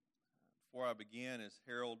Before I begin, as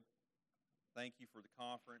Harold, thank you for the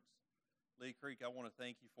conference. Lee Creek, I want to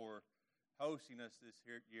thank you for hosting us this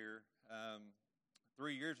year.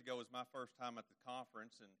 3 years ago was my first time at the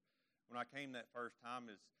conference, and when I came that first time,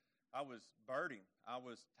 I was burdened. I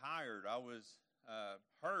was tired. I was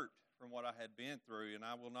hurt from what I had been through, and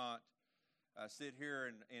I will not sit here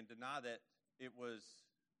and deny that it was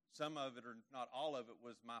some of it, or not all of it,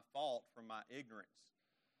 was my fault from my ignorance.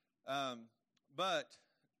 But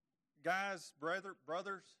guys, brothers,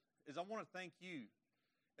 I want to thank you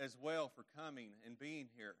as well for coming and being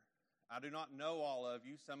here. I do not know all of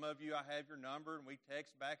you. Some of you, I have your number, and we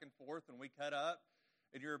text back and forth, and we cut up,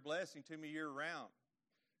 and you're a blessing to me year-round.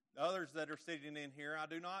 The others that are sitting in here, I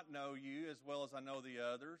do not know you as well as I know the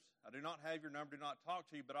others. I do not have your number, do not talk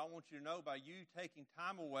to you, but I want you to know by you taking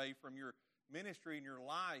time away from your ministry and your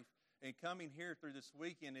life and coming here through this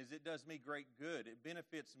weekend, it does me great good. It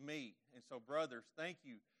benefits me. And so, brothers, thank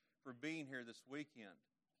you for being here this weekend.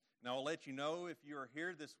 Now, I'll let you know if you are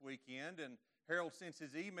here this weekend, and Harold sends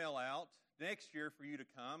his email out next year for you to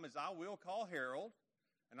come, as I will call Harold,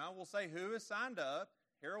 and I will say who is signed up.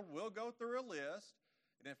 Harold will go through a list,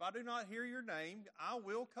 and if I do not hear your name, I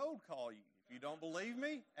will cold call you. If you don't believe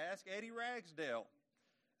me, ask Eddie Ragsdale.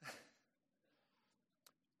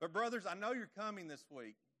 But brothers, I know you're coming this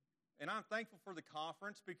week, and I'm thankful for the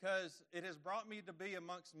conference because it has brought me to be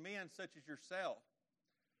amongst men such as yourself.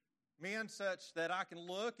 Men such that I can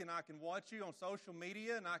look and I can watch you on social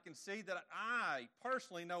media and I can see that I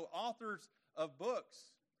personally know authors of books.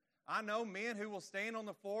 I know men who will stand on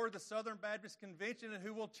the floor of the Southern Baptist Convention and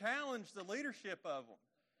who will challenge the leadership of them.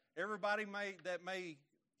 Everybody that may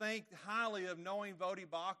think highly of knowing Voddie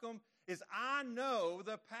Baucham is I know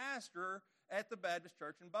the pastor at the Baptist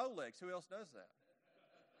Church in Bowlegs. Who else does that?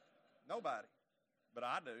 Nobody. But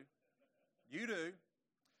I do. You do.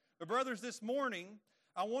 But brothers, this morning,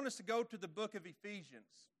 I want us to go to the book of Ephesians.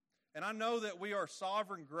 And I know that we are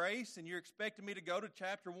sovereign grace, and you're expecting me to go to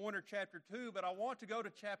chapter 1 or chapter 2, but I want to go to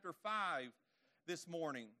chapter 5 this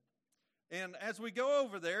morning. And as we go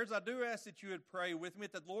over there, I do ask that you would pray with me,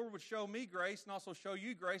 that the Lord would show me grace and also show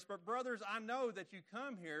you grace. But brothers, I know that you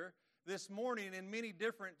come here this morning in many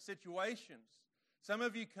different situations. Some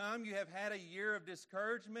of you come, you have had a year of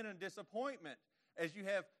discouragement and disappointment as you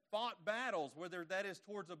have fought battles, whether that is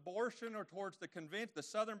towards abortion or towards the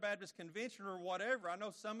Southern Baptist Convention or whatever. I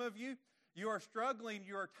know some of you, you are struggling,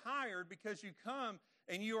 you are tired because you come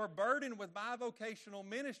and you are burdened with bivocational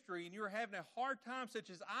ministry and you are having a hard time, such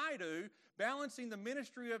as I do, balancing the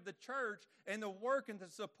ministry of the church and the work and the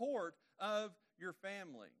support of your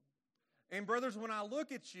family. And brothers, when I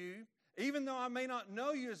look at you, even though I may not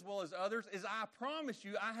know you as well as others, as I promise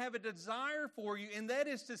you, I have a desire for you, and that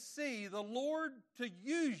is to see the Lord to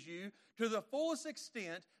use you to the fullest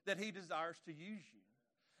extent that He desires to use you.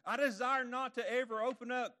 I desire not to ever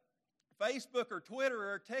open up Facebook or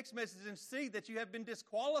Twitter or text messages and see that you have been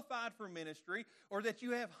disqualified for ministry or that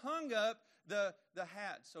you have hung up the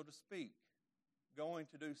hat, so to speak, going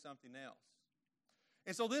to do something else.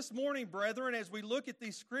 And so this morning, brethren, as we look at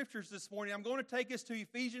these scriptures this morning, I'm going to take us to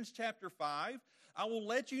Ephesians chapter 5. I will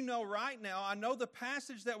let you know right now, I know the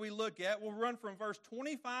passage that we look at will run from verse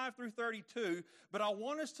 25 through 32, but I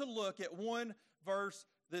want us to look at one verse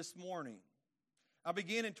this morning. I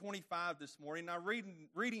begin in 25 this morning. Now,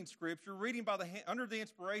 reading scripture, reading under the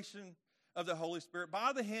inspiration of the Holy Spirit,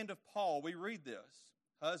 by the hand of Paul, we read this.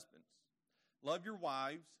 Husbands, love your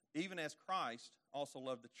wives, even as Christ also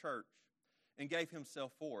loved the church, and gave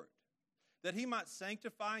himself for it, that he might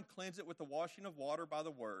sanctify and cleanse it with the washing of water by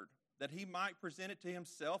the word, that he might present it to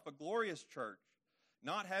himself a glorious church,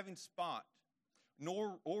 not having spot,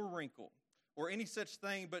 nor wrinkle, or any such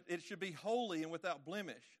thing, but it should be holy and without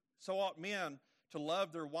blemish. So ought men to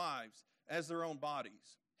love their wives as their own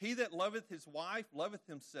bodies. He that loveth his wife loveth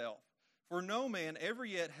himself. For no man ever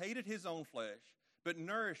yet hated his own flesh, but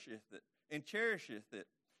nourisheth it and cherisheth it,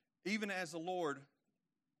 even as the Lord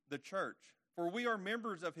the church. For we are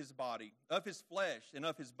members of his body, of his flesh, and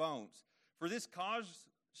of his bones. For this cause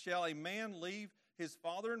shall a man leave his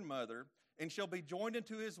father and mother, and shall be joined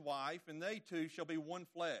unto his wife, and they two shall be one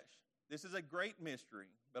flesh. This is a great mystery,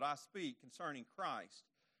 but I speak concerning Christ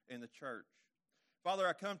and the church. Father,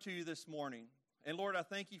 I come to you this morning, and Lord, I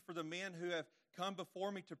thank you for the men who have come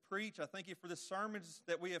before me to preach. I thank you for the sermons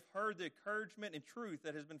that we have heard, the encouragement and truth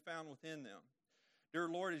that has been found within them. Dear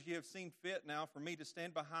Lord, as you have seen fit now for me to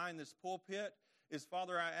stand behind this pulpit,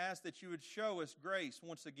 Father, I ask that you would show us grace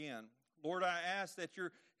once again. Lord, I ask that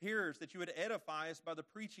your hearers, that you would edify us by the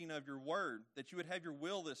preaching of your word, that you would have your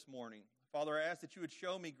will this morning. Father, I ask that you would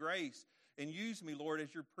show me grace and use me, Lord,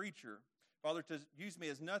 as your preacher. Father, to use me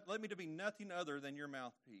as nothing, let me to be nothing other than your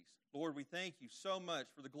mouthpiece. Lord, we thank you so much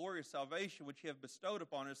for the glorious salvation which you have bestowed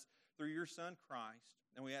upon us through your Son, Christ.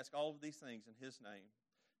 And we ask all of these things in his name.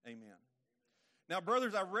 Amen. Now,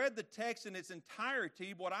 brothers, I read the text in its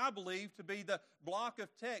entirety, what I believe to be the block of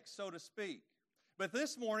text, so to speak. But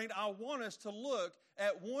this morning, I want us to look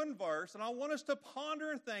at one verse, and I want us to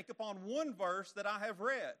ponder and think upon one verse that I have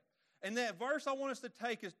read. And that verse I want us to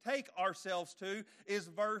take ourselves to is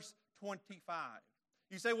verse 25.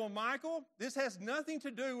 You say, well, Michael, this has nothing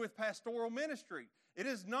to do with pastoral ministry. It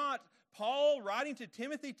is not Paul writing to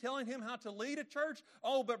Timothy telling him how to lead a church.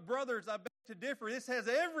 Oh, but brothers, I beg to differ. This has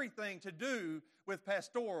everything to do with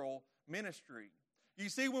pastoral ministry. You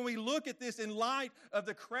see, when we look at this in light of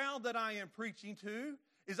the crowd that I am preaching to,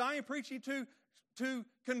 is I am preaching to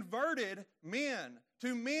converted men,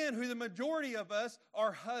 to men who the majority of us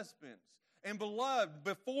are husbands. And beloved,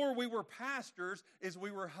 before we were pastors, is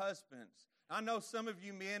we were husbands. I know some of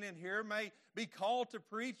you men in here may be called to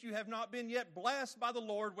preach. You have not been yet blessed by the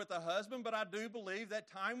Lord with a husband, but I do believe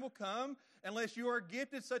that time will come unless you are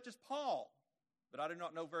gifted such as Paul. But I do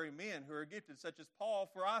not know very men who are gifted such as Paul,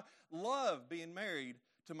 for I love being married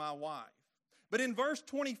to my wife. But in verse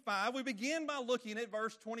 25, we begin by looking at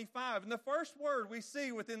verse 25. And the first word we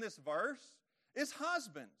see within this verse is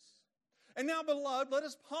husbands. And now, beloved, let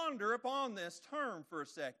us ponder upon this term for a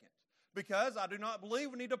second. Because I do not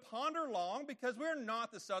believe we need to ponder long, because we're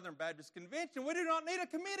not the Southern Baptist Convention. We do not need a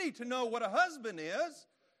committee to know what a husband is.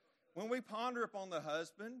 When we ponder upon the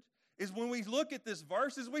husband, is when we look at this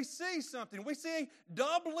verse, is we see something. We see a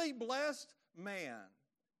doubly blessed man.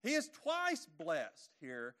 He is twice blessed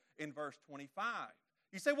here in verse 25.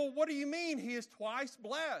 You say, well, what do you mean he is twice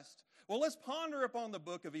blessed? Well, let's ponder upon the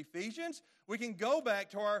book of Ephesians. We can go back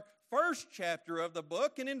to our first chapter of the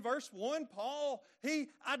book, and in verse 1, Paul, he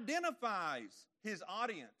identifies his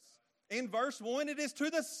audience. In verse 1, it is to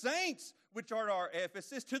the saints which are at our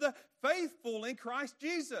Ephesus, to the faithful in Christ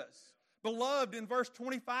Jesus. Beloved, in verse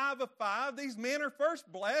 25 of 5, these men are first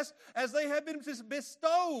blessed as they have been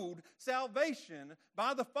bestowed salvation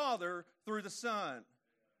by the Father through the Son,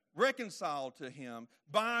 reconciled to Him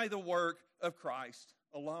by the work of Christ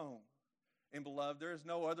alone. And beloved, there is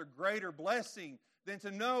no other greater blessing than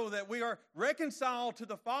to know that we are reconciled to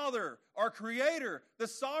the Father, our Creator, the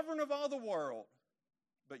sovereign of all the world.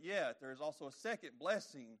 But yet, there is also a second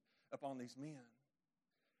blessing upon these men.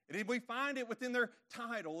 And we find it within their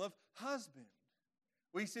title of husband.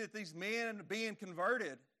 We see that these men being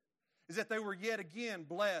converted is that they were yet again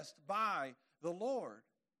blessed by the Lord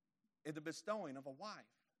in the bestowing of a wife.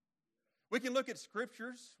 We can look at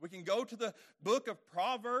scriptures. We can go to the book of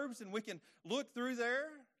Proverbs and we can look through there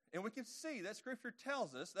and we can see that scripture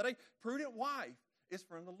tells us that a prudent wife is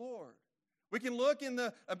from the Lord. We can look in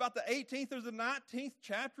about the 18th or the 19th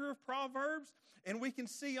chapter of Proverbs, and we can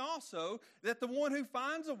see also that the one who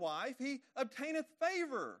finds a wife, he obtaineth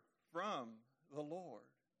favor from the Lord.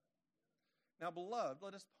 Now, beloved,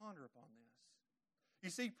 let us ponder upon this. You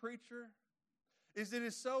see, preacher, it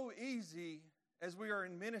is so easy as we are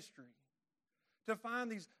in ministry to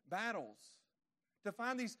find these battles, to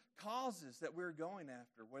find these causes that we're going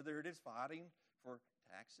after, whether it is fighting for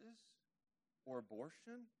taxes or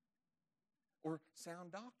abortion or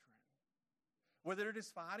sound doctrine, whether it is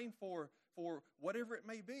fighting for whatever it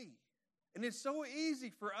may be. And it's so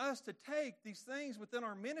easy for us to take these things within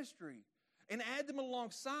our ministry and add them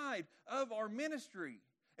alongside of our ministry.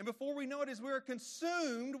 And before we know it, we are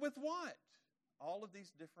consumed with what? All of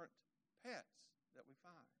these different pets that we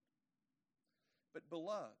find. But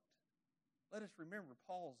beloved, let us remember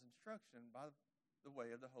Paul's instruction by the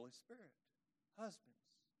way of the Holy Spirit. Husbands,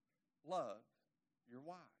 love your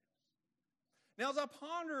wives. Now, as I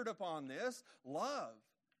pondered upon this, love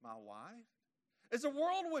my wife, as the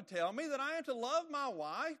world would tell me that I am to love my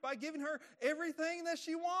wife by giving her everything that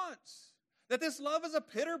she wants. That this love is a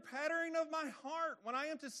pitter-pattering of my heart when I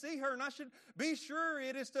am to see her, and I should be sure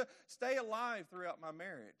it is to stay alive throughout my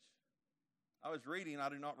marriage. I was reading, I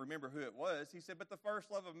do not remember who it was. He said, but the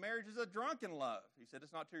first love of marriage is a drunken love. He said,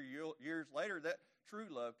 it's not till years later that true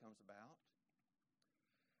love comes about.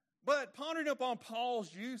 But pondering upon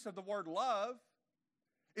Paul's use of the word love,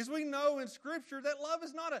 is we know in Scripture that love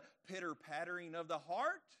is not a pitter-pattering of the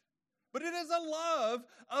heart, but it is a love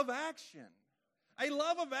of action. A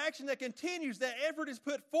love of action that continues, that effort is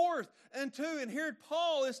put forth into. And here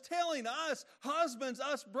Paul is telling us, husbands,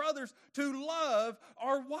 us brothers, to love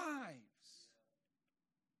our wives.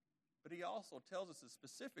 But he also tells us a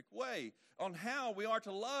specific way on how we are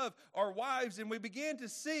to love our wives. And we begin to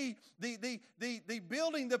see the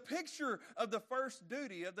building, the picture of the first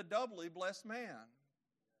duty of the doubly blessed man.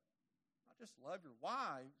 Not just love your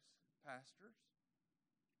wives, pastors,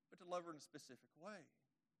 but to love her in a specific way.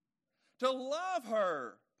 To love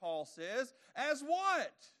her, Paul says, as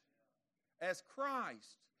what? As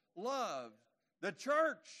Christ loved the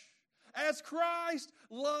church. As Christ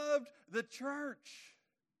loved the church.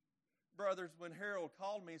 Brothers, when Harold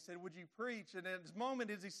called me and said, would you preach? And at this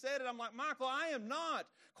moment as he said it, I'm like, Michael, I am not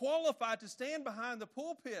qualified to stand behind the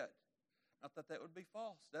pulpit. Not that that would be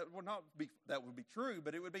false. That would be true,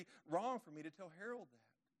 but it would be wrong for me to tell Harold that.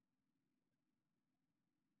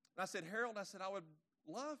 And I said, Harold, I would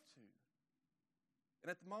love to. And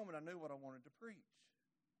at the moment, I knew what I wanted to preach.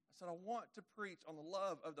 I said, I want to preach on the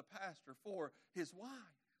love of the pastor for his wife.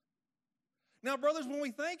 Now, brothers, when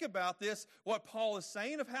we think about this, what Paul is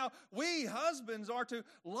saying of how we husbands are to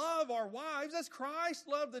love our wives as Christ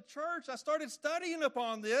loved the church, I started studying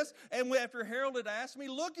upon this, and after Harold had asked me,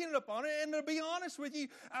 looking upon it, and to be honest with you,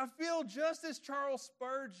 I feel just as Charles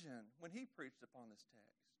Spurgeon when he preached upon this text.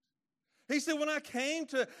 He said, when I came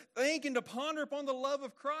to think and to ponder upon the love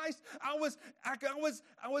of Christ, I was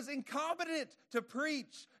incompetent to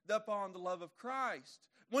preach upon the love of Christ.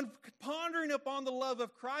 When pondering upon the love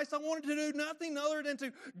of Christ, I wanted to do nothing other than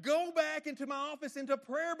to go back into my office into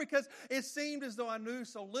prayer because it seemed as though I knew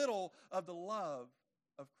so little of the love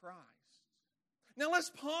of Christ. Now let's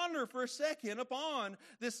ponder for a second upon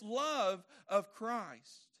this love of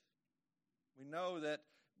Christ. We know that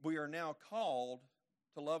we are now called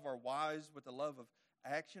to love our wives with the love of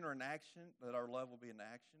action or an action, that our love will be an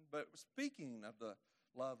action. But speaking of the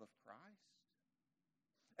love of Christ,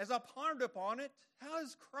 as I pondered upon it, how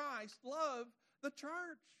does Christ love the church?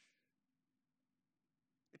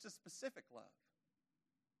 It's a specific love.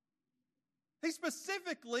 He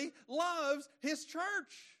specifically loves His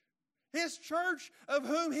church. His church of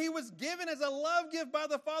whom He was given as a love gift by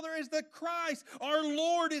the Father is the Christ. Our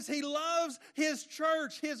Lord is He loves His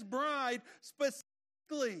church, His bride,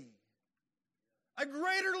 specifically. A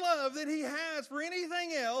greater love that He has for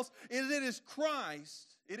anything else is it is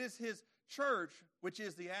Christ. It is His church, which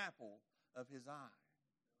is the apple of His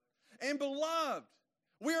eye. And beloved,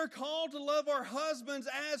 we are called to love our husbands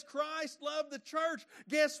as Christ loved the church.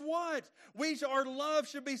 Guess what? Our love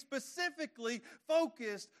should be specifically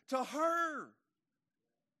focused to her.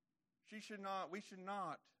 We should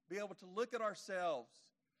not be able to look at ourselves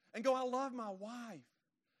and go, I love my wife,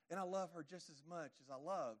 and I love her just as much as I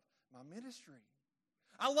love my ministry.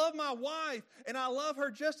 I love my wife, and I love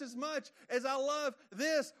her just as much as I love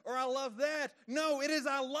this or I love that. No, it is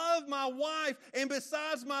I love my wife, and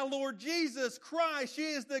besides my Lord Jesus Christ, she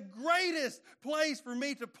is the greatest place for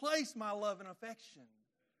me to place my love and affection.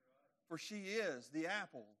 For she is the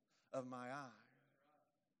apple of my eye.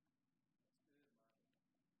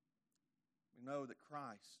 We know that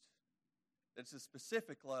Christ, it's a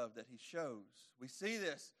specific love that He shows. We see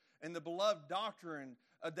this in the beloved doctrine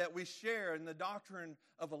that we share in the doctrine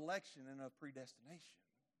of election and of predestination.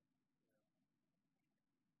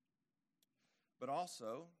 But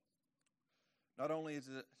also, not only is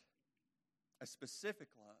it a specific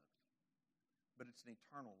love, but it's an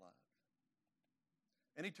eternal love.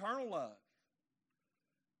 An eternal love.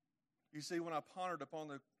 You see, when I pondered upon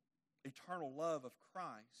the eternal love of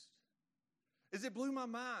Christ, it blew my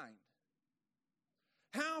mind.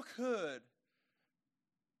 How could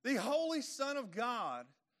the Holy Son of God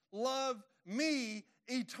love me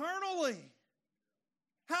eternally?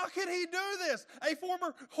 How could He do this? A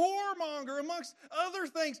former whoremonger amongst other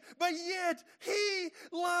things, but yet He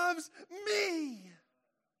loves me.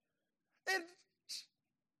 It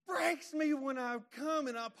breaks me when I come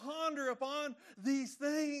and I ponder upon these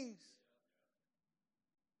things.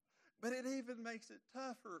 But it even makes it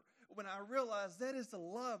tougher when I realize that is the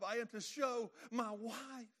love I am to show my wife.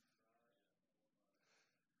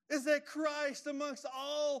 Is that Christ amongst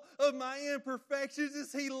all of my imperfections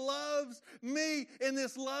is He loves me, and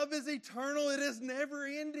this love is eternal. It is never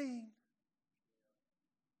ending.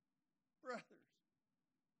 Brothers,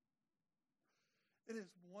 it is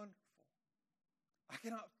wonderful. I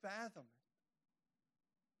cannot fathom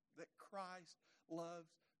it that Christ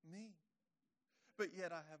loves me. But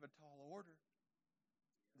yet I have a tall order.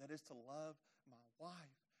 That is to love my wife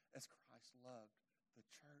as Christ loved the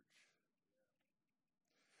church.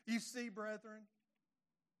 You see, brethren,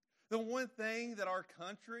 the one thing that our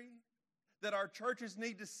country, that our churches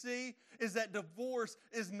need to see is that divorce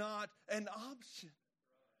is not an option.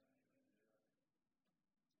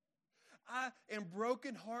 I am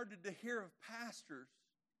brokenhearted to hear of pastors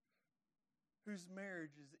whose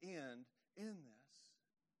marriages end in this.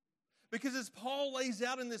 Because as Paul lays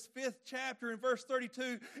out in this 5th chapter in verse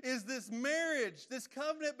 32, is this marriage, this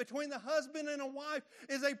covenant between the husband and a wife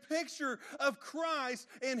is a picture of Christ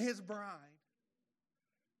and His bride.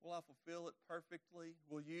 Will I fulfill it perfectly?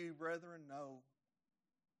 Will you, brethren? No.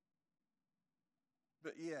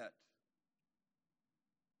 But yet,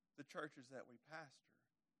 the churches that we pastor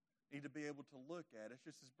need to be able to look at. It's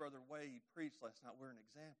just as Brother Wade preached last night. We're an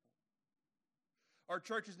example. Our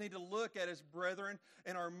churches need to look at us, brethren,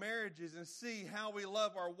 in our marriages and see how we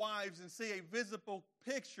love our wives and see a visible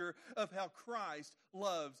picture of how Christ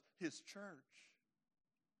loves His church.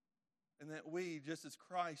 And that we, just as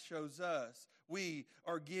Christ shows us, we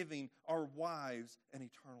are giving our wives an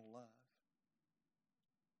eternal love.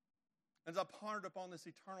 As I pondered upon this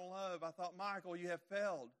eternal love, I thought, Michael, you have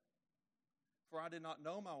failed. For I did not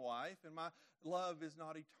know my wife, and my love is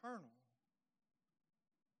not eternal.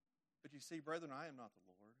 But you see, brethren, I am not the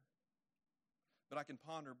Lord. But I can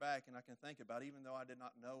ponder back and I can think about, even though I did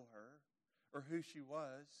not know her or who she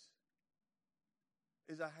was,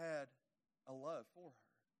 is I had a love for her.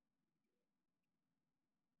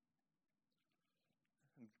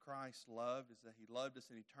 And Christ's love is that He loved us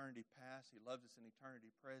in eternity past, He loves us in eternity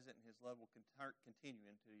present, and His love will continue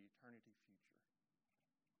into eternity future.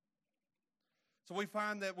 So we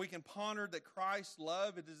find that we can ponder that Christ's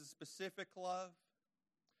love, it is a specific love,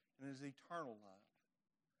 and it is eternal love.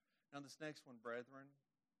 Now this next one, brethren,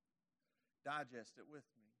 digest it with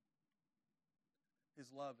me.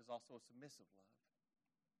 His love is also a submissive love.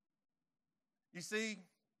 You see,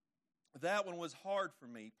 that one was hard for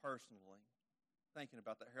me personally. Thinking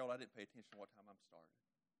about that, Harold, I didn't pay attention to what time I'm starting.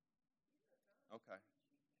 Okay.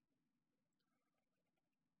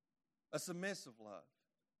 A submissive love.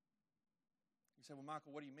 You say, well,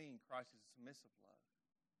 Michael, what do you mean Christ is a submissive love?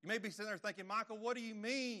 You may be sitting there thinking, Michael, what do you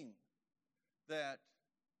mean that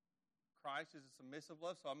Christ is a submissive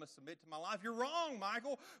love, so I must submit to my life? You're wrong,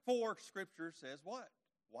 Michael, for Scripture says what?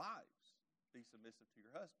 Wives, be submissive to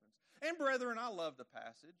your husbands. And brethren, I love the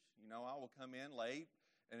passage. You know, I will come in late.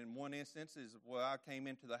 And in one instance is where I came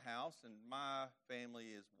into the house and my family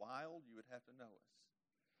is wild. You would have to know us.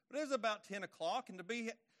 But it was about 10 o'clock, and to be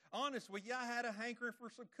honest with you, I had a hankering for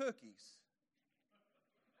some cookies.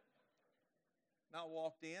 And I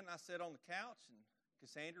walked in, I sat on the couch, and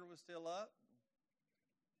Cassandra was still up.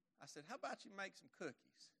 I said, how about you make some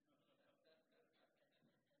cookies?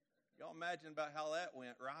 Y'all imagine about how that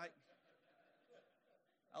went, right?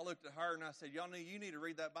 I looked at her and I said, you need to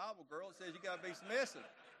read that Bible, girl. It says you got to be submissive.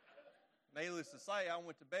 Needless to say, I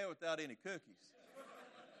went to bed without any cookies.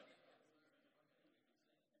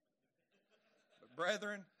 But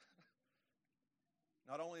brethren,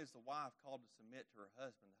 not only is the wife called to submit to her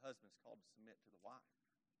husband, the husband is called to submit to the wife.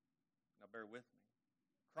 Now bear with me.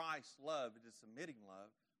 Christ's love is a submitting love.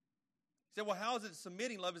 You say, well, how is it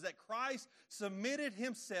submitting love? Is that Christ submitted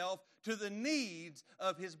Himself to the needs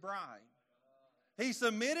of His bride. He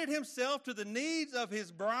submitted Himself to the needs of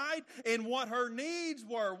His bride and what her needs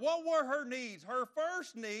were. What were her needs? Her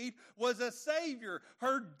first need was a Savior.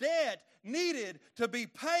 Her debt needed to be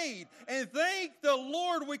paid. And thank the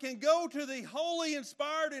Lord we can go to the holy,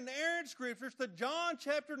 inspired, and inerrant Scriptures, to John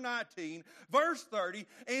chapter 19, verse 30,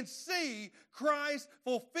 and see Christ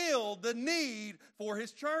fulfill the need for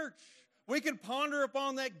His church. We can ponder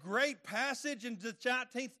upon that great passage in the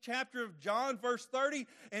 19th chapter of John, verse 30,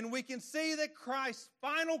 and we can see that Christ's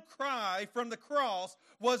final cry from the cross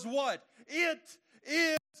was what? It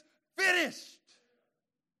is finished.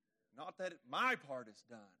 Not that my part is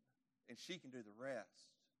done, and she can do the rest.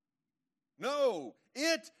 No,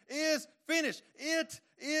 it is finished. It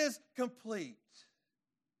is complete.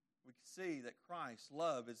 We can see that Christ's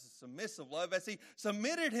love is a submissive love as He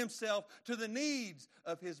submitted Himself to the needs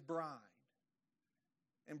of His bride.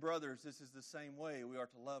 And brothers, this is the same way we are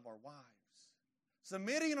to love our wives.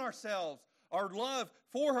 Submitting ourselves, our love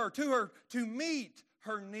for her, to meet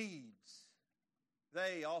her needs.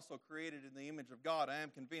 They also created in the image of God. I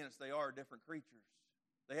am convinced they are different creatures.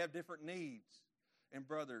 They have different needs. And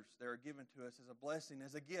brothers, they are given to us as a blessing,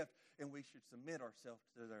 as a gift, and we should submit ourselves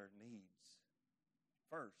to their needs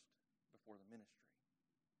first before the ministry.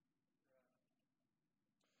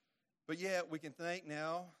 But yet we can think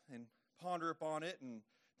now and ponder upon it, and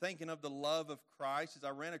thinking of the love of Christ, as I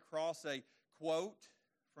ran across a quote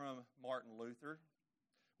from Martin Luther.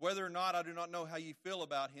 Whether or not, I do not know how you feel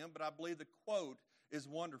about him, but I believe the quote is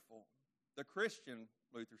wonderful. The Christian,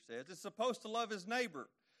 Luther says, is supposed to love his neighbor,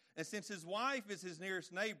 and since his wife is his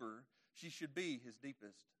nearest neighbor, she should be his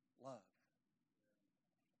deepest love.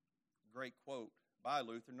 Great quote by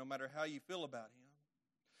Luther, no matter how you feel about him.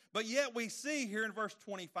 But yet we see here in verse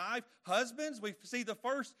 25, husbands, we see the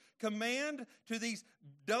first command to these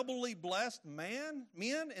doubly blessed men,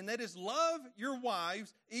 and that is love your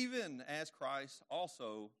wives, even as Christ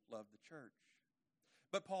also loved the church.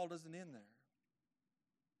 But Paul doesn't end there.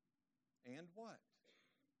 And what?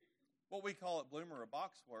 What we call at Bloomer a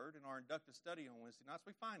box word in our inductive study on Wednesday nights,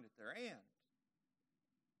 we find it there.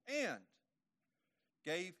 And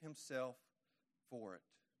gave himself for it.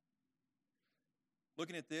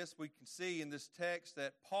 Looking at this, we can see in this text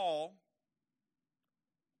that Paul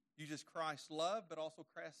uses Christ's love, but also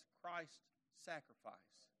Christ's sacrifice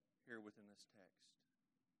here within this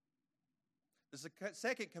text. The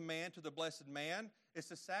second command to the blessed man is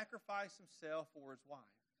to sacrifice himself for his wife,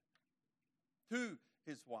 to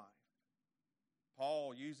his wife.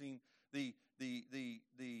 Paul using the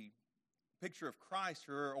picture of Christ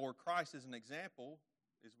or Christ as an example,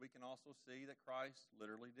 is we can also see that Christ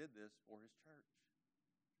literally did this for his church.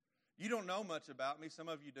 You don't know much about me. Some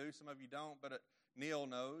of you do, some of you don't, but Neil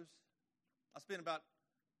knows. I spent about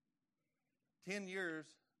 10 years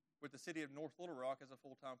with the city of North Little Rock as a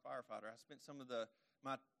full-time firefighter. I spent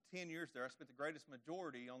my 10 years there, I spent the greatest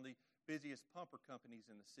majority on the busiest pumper companies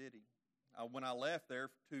in the city. When I left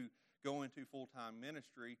there to go into full-time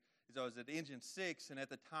ministry, I was at Engine 6, and at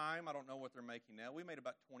the time, I don't know what they're making now, we made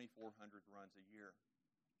about 2,400 runs a year.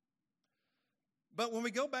 But when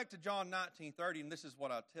we go back to John 19:30, and this is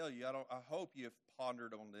what I tell you, I hope you've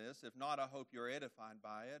pondered on this. If not, I hope you're edified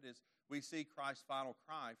by it, is we see Christ's final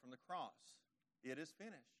cry from the cross. It is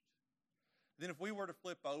finished. Then if we were to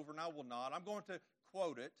flip over, and I will not, I'm going to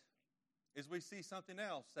quote it, is we see something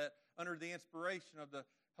else that under the inspiration of the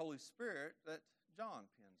Holy Spirit that John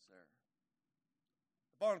pens there.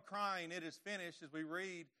 Upon crying, it is finished, as we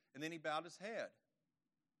read, and then he bowed his head.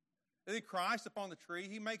 And then Christ upon the tree,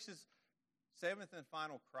 he makes his seventh and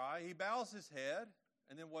final cry. He bows his head,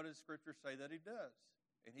 and then what does Scripture say that he does?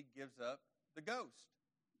 And he gives up the ghost.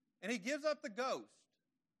 And he gives up the ghost.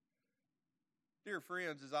 Dear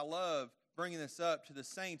friends, as I love bringing this up to the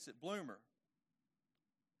saints at Bloomer,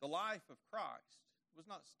 the life of Christ was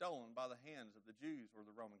not stolen by the hands of the Jews or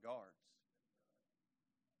the Roman guards.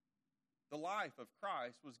 The life of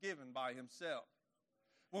Christ was given by himself.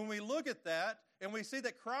 When we look at that and we see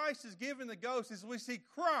that Christ is given the ghost, is we see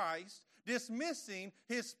Christ dismissing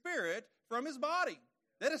his spirit from his body.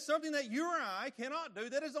 That is something that you or I cannot do.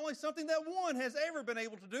 That is only something that one has ever been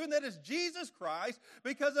able to do, and that is Jesus Christ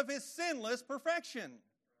because of his sinless perfection.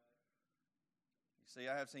 You see,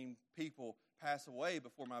 I have seen people pass away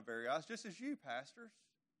before my very eyes, just as you, pastors.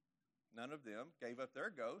 None of them gave up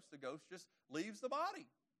their ghost. The ghost just leaves the body.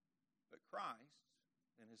 But Christ,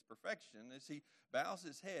 in his perfection, as he bows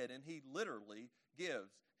his head and he literally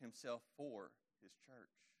gives himself for his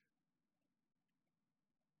church.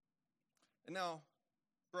 And now,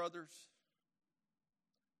 brothers,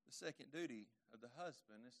 the second duty of the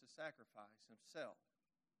husband is to sacrifice himself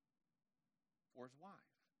for his wife.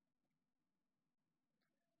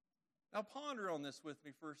 Now ponder on this with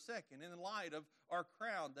me for a second in light of our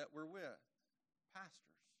crowd that we're with.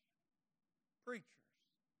 Pastors, preachers,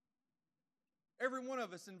 every one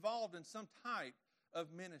of us involved in some type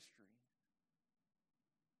of ministry.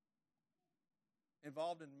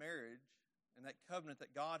 Involved in marriage and that covenant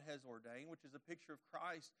that God has ordained, which is a picture of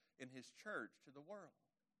Christ in his church to the world.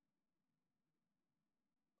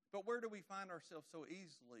 But where do we find ourselves so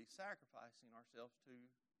easily sacrificing ourselves to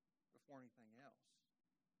before anything else?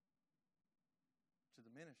 To the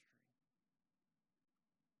ministry.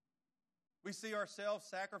 We see ourselves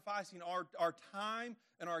sacrificing our time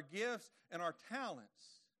and our gifts and our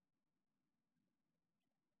talents.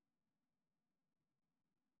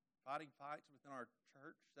 Fighting fights within our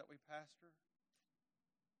church that we pastor.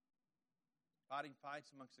 Fighting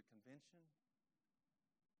fights amongst the convention.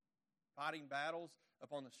 Fighting battles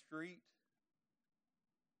upon the street.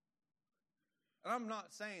 And I'm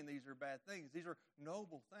not saying these are bad things. These are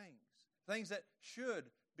noble things. Things that should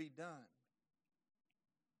be done.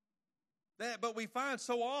 But we find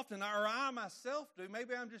so often, or I myself do,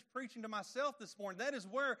 maybe I'm just preaching to myself this morning, that is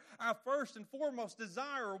where I first and foremost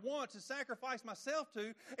desire or want to sacrifice myself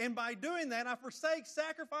to, and by doing that, I forsake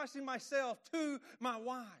sacrificing myself to my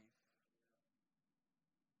wife.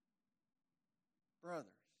 Brothers,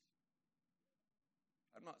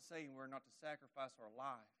 I'm not saying we're not to sacrifice our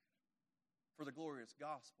life for the glorious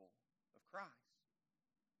gospel of Christ.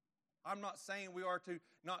 I'm not saying we are to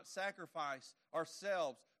not sacrifice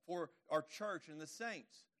ourselves for our church and the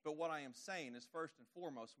saints. But what I am saying is, first and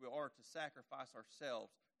foremost, we are to sacrifice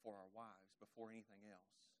ourselves for our wives before anything else.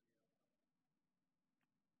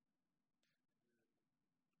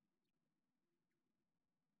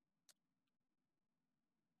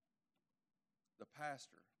 The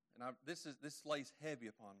pastor, and this lays heavy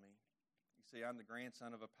upon me. You see, I'm the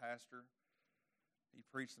grandson of a pastor. He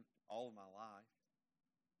preached all of my life.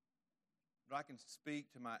 But I can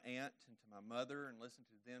speak to my aunt and to my mother and listen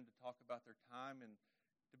to them to talk about their time. And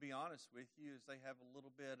to be honest with you, is they have a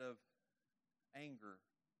little bit of anger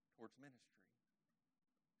towards ministry.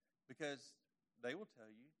 Because they will tell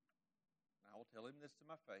you, and I will tell him this to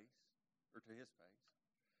my face, or to his face,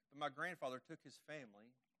 but my grandfather took his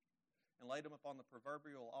family and laid them upon the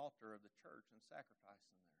proverbial altar of the church and sacrificed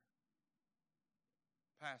them there.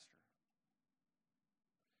 Pastor,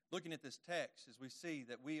 looking at this text, as we see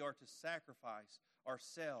that we are to sacrifice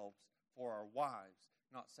ourselves for our wives,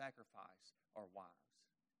 not sacrifice our wives.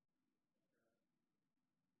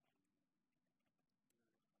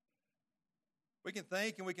 We can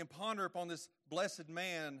think and we can ponder upon this blessed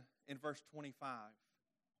man in verse 25.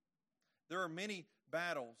 There are many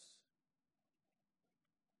battles.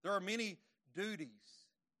 There are many duties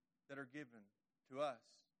that are given to us.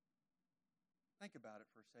 Think about it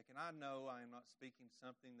for a second. I know I am not speaking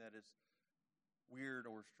something that is weird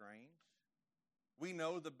or strange. We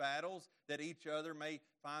know the battles that each other may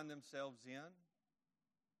find themselves in.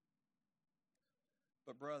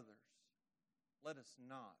 But brothers, let us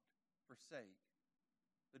not forsake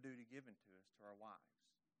the duty given to us to our wives.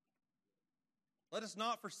 Let us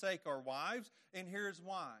not forsake our wives, and here's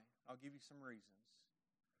why. I'll give you some reasons.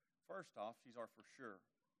 First off, she's our for sure.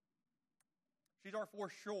 She's our for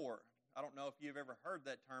sure. I don't know if you've ever heard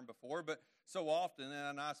that term before, but so often,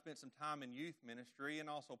 and I spent some time in youth ministry and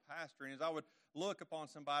also pastoring, as I would look upon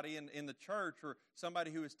somebody in the church or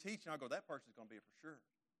somebody who is teaching, I'll go, that person's going to be a for sure.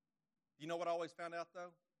 You know what I always found out,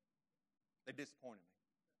 though? They disappointed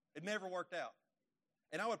me. It never worked out.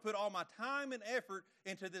 And I would put all my time and effort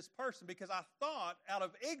into this person because I thought out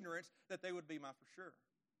of ignorance that they would be my for sure.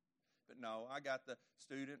 But no, I got the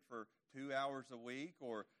student for 2 hours a week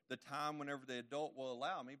or the time whenever the adult will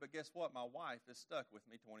allow me. But guess what? My wife is stuck with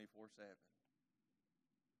me 24/7.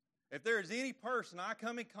 If there is any person I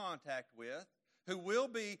come in contact with who will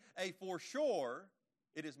be a for sure,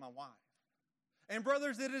 it is my wife. And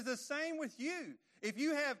brothers, it is the same with you. If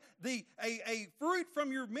you have a fruit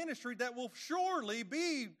from your ministry that will surely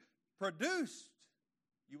be produced,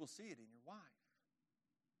 you will see it in your wife.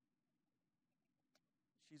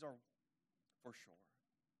 She's our for sure.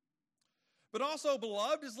 But also,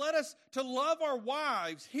 beloved, is let us to love our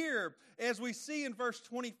wives here as we see in verse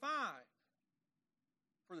 25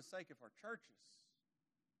 for the sake of our churches.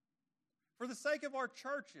 For the sake of our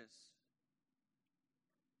churches.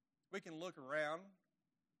 We can look around.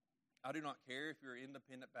 I do not care if you're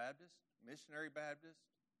Independent Baptist, Missionary Baptist,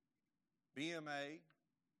 BMA,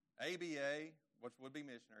 ABA, which would be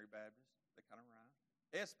Missionary Baptist, they kind of rhyme,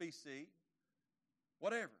 SBC,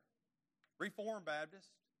 whatever, Reformed Baptist,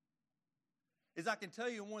 is I can tell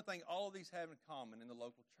you one thing all of these have in common in the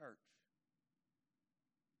local church.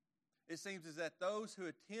 It seems as that those who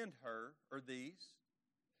attend her, or these,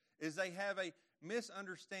 is they have a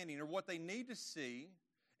misunderstanding, or what they need to see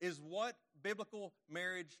is what biblical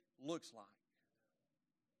marriage looks like.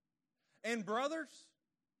 And brothers,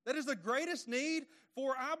 that is the greatest need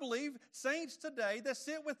for, I believe, saints today that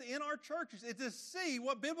sit within our churches, is to see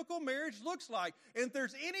what biblical marriage looks like. And if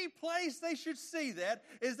there's any place they should see that,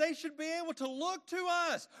 is they should be able to look to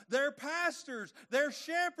us, their pastors, their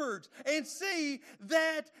shepherds, and see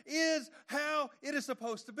that is how it is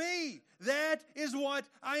supposed to be. That is what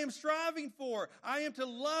I am striving for. I am to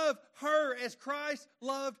love her as Christ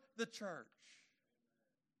loved the church.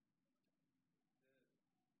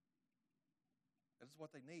 That is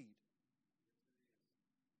what they need.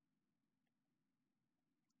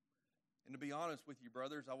 And to be honest with you,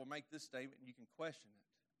 brothers, I will make this statement and you can question it.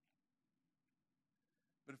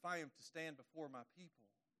 But if I am to stand before my people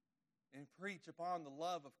and preach upon the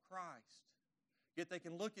love of Christ, yet they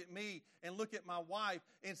can look at me and look at my wife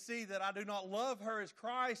and see that I do not love her as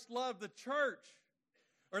Christ loved the church,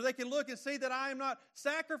 or they can look and see that I am not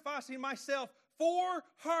sacrificing myself for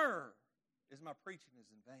her, is my preaching is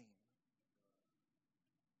in vain.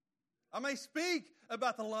 I may speak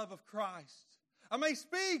about the love of Christ. I may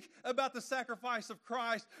speak about the sacrifice of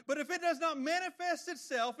Christ, but if it does not manifest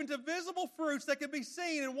itself into visible fruits that can be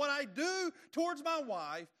seen in what I do towards my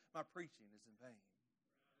wife, my preaching is in vain.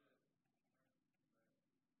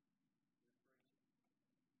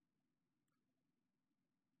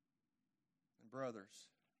 And brothers,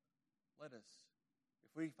 let us,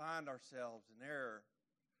 if we find ourselves in error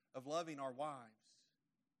of loving our wives,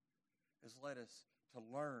 is let us to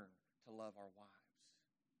learn to love our wives.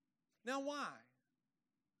 Now why?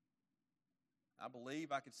 I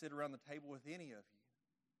believe I could sit around the table with any of you.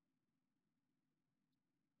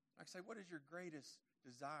 I could say, what is your greatest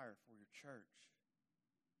desire for your church?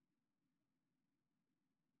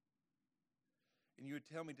 And you would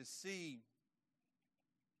tell me to see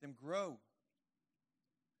them grow.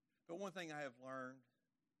 But one thing I have learned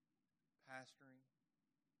pastoring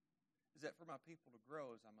is that for my people to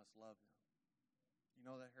grow is I must love them. You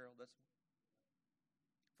know that, Harold? That's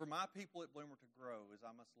for my people at Bloomer to grow is I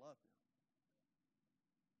must love them.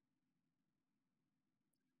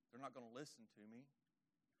 They're not going to listen to me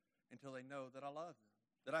until they know that I love them,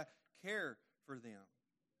 that I care for them.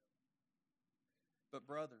 But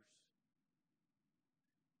brothers,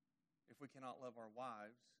 if we cannot love our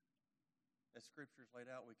wives, as Scripture is laid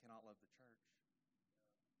out, we cannot love the church.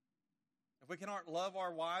 If we cannot love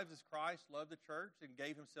our wives as Christ loved the church and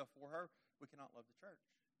gave himself for her, we cannot love the church.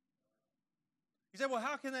 You say, well,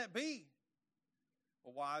 how can that be?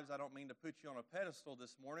 Well, wives, I don't mean to put you on a pedestal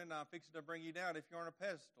this morning. I'm fixing to bring you down if you're on a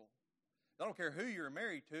pedestal. I don't care who you're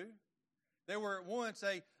married to. There were at once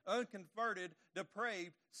a unconverted,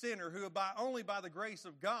 depraved sinner who only by the grace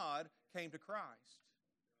of God came to Christ.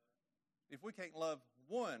 If we can't love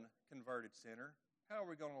one converted sinner, how are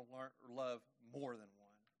we going to love more than one?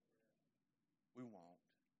 We won't.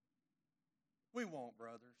 We won't,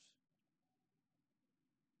 brothers.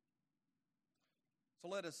 So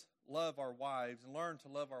let us love our wives and learn to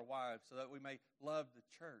love our wives so that we may love the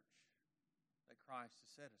church that Christ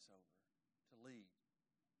has set us over to lead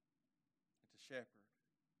and to shepherd.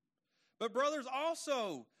 But brothers,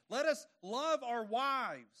 also, let us love our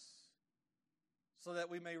wives so that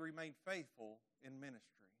we may remain faithful in ministry.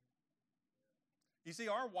 You see,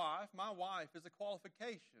 my wife is a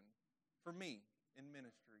qualification for me in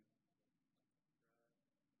ministry.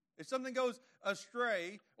 If something goes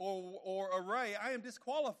astray or array, I am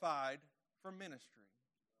disqualified from ministry.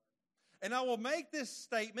 And I will make this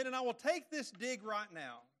statement, and I will take this dig right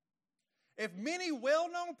now. If many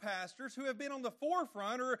well-known pastors who have been on the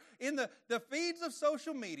forefront or in the feeds of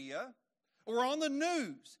social media or on the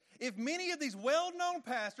news, if many of these well-known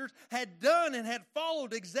pastors had done and had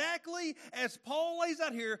followed exactly as Paul lays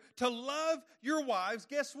out here to love your wives,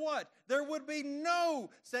 guess what? There would be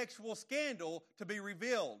no sexual scandal to be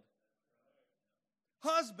revealed.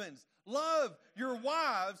 Husbands, love your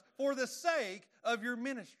wives for the sake of your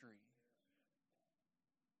ministry.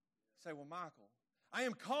 You say, well, Michael, I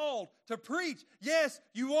am called to preach. Yes,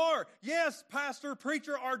 you are. Yes, pastor,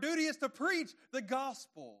 preacher, our duty is to preach the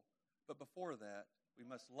gospel. But before that, we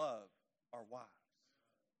must love our wives.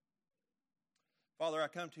 Father, I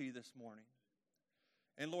come to you this morning.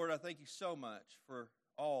 And Lord, I thank you so much for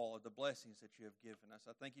all of the blessings that you have given us.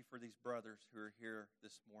 I thank you for these brothers who are here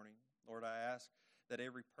this morning. Lord, I ask that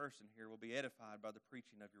every person here will be edified by the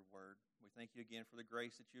preaching of your word. We thank you again for the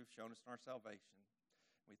grace that you have shown us in our salvation.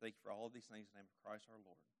 We thank you for all of these things in the name of Christ our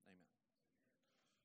Lord. Amen.